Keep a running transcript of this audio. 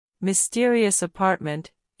Mysterious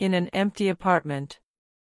apartment, in an empty apartment.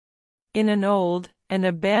 In an old and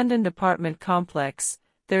abandoned apartment complex,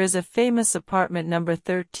 there is a famous apartment number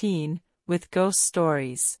 13, with ghost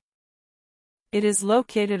stories. It is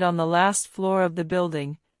located on the last floor of the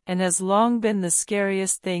building, and has long been the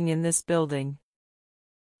scariest thing in this building.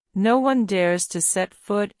 No one dares to set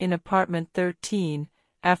foot in apartment 13,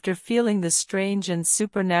 after feeling the strange and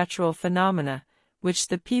supernatural phenomena, which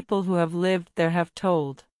the people who have lived there have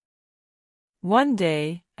told. One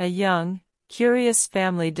day, a young, curious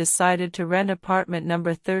family decided to rent apartment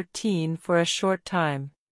number 13 for a short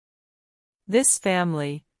time. This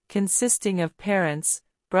family, consisting of parents,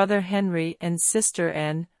 brother Henry and sister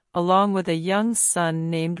Anne, along with a young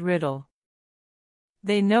son named Riddle.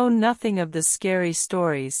 They know nothing of the scary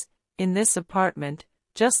stories in this apartment.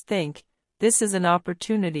 Just think, this is an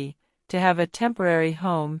opportunity to have a temporary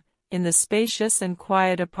home in the spacious and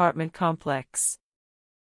quiet apartment complex.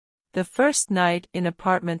 The first night in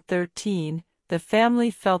apartment 13, the family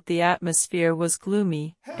felt the atmosphere was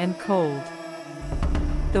gloomy and cold.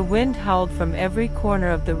 The wind howled from every corner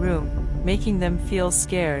of the room, making them feel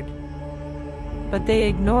scared. But they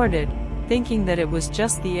ignored it, thinking that it was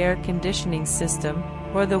just the air conditioning system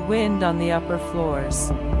or the wind on the upper floors.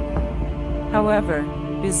 However,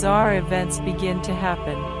 bizarre events begin to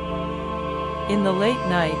happen. In the late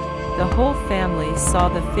night, the whole family saw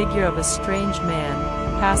the figure of a strange man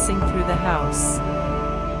passing through the house.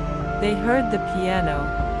 They heard the piano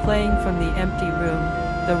playing from the empty room,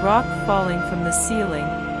 the rock falling from the ceiling,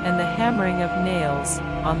 and the hammering of nails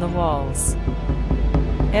on the walls.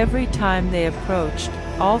 Every time they approached,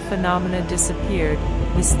 all phenomena disappeared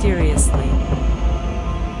mysteriously.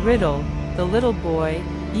 Riddle, the little boy,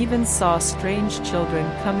 even saw strange children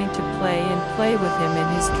coming to play with him in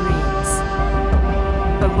his dreams.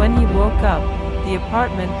 But when he woke up, the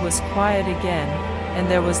apartment was quiet again, and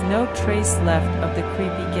there was no trace left of the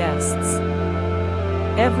creepy guests.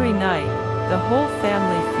 Every night, the whole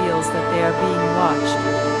family feels that they are being watched,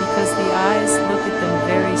 because the eyes look at them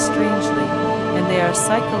very strangely, and they are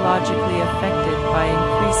psychologically affected by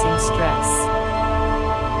increasing stress.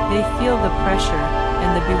 They feel the pressure,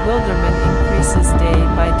 and the bewilderment increases day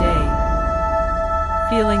by day.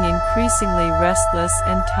 Feeling increasingly restless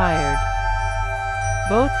and tired.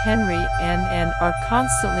 Both Henry and Anne are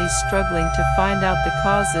constantly struggling to find out the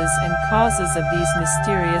causes of these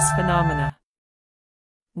mysterious phenomena.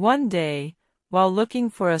 One day, while looking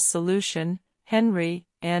for a solution, Henry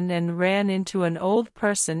and Anne ran into an old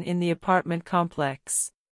person in the apartment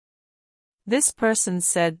complex. This person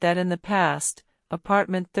said that in the past,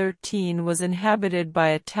 apartment 13 was inhabited by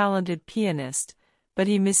a talented pianist, but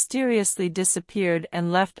he mysteriously disappeared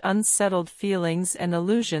and left unsettled feelings and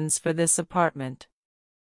illusions for this apartment.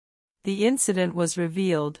 The incident was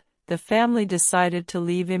revealed, the family decided to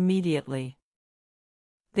leave immediately.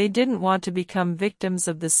 They didn't want to become victims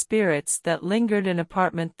of the spirits that lingered in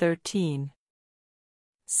apartment 13.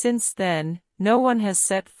 Since then, no one has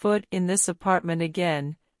set foot in this apartment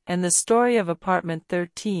again, and the story of apartment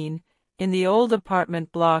 13, in the old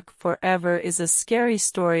apartment block forever, is a scary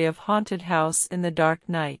story of haunted house in the dark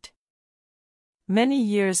night. Many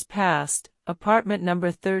years passed. Apartment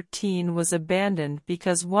number 13 was abandoned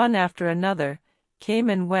because one after another came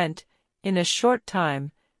and went in a short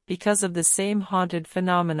time because of the same haunted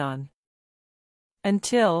phenomenon.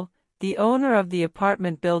 Until the owner of the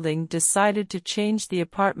apartment building decided to change the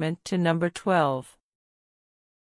apartment to number 12.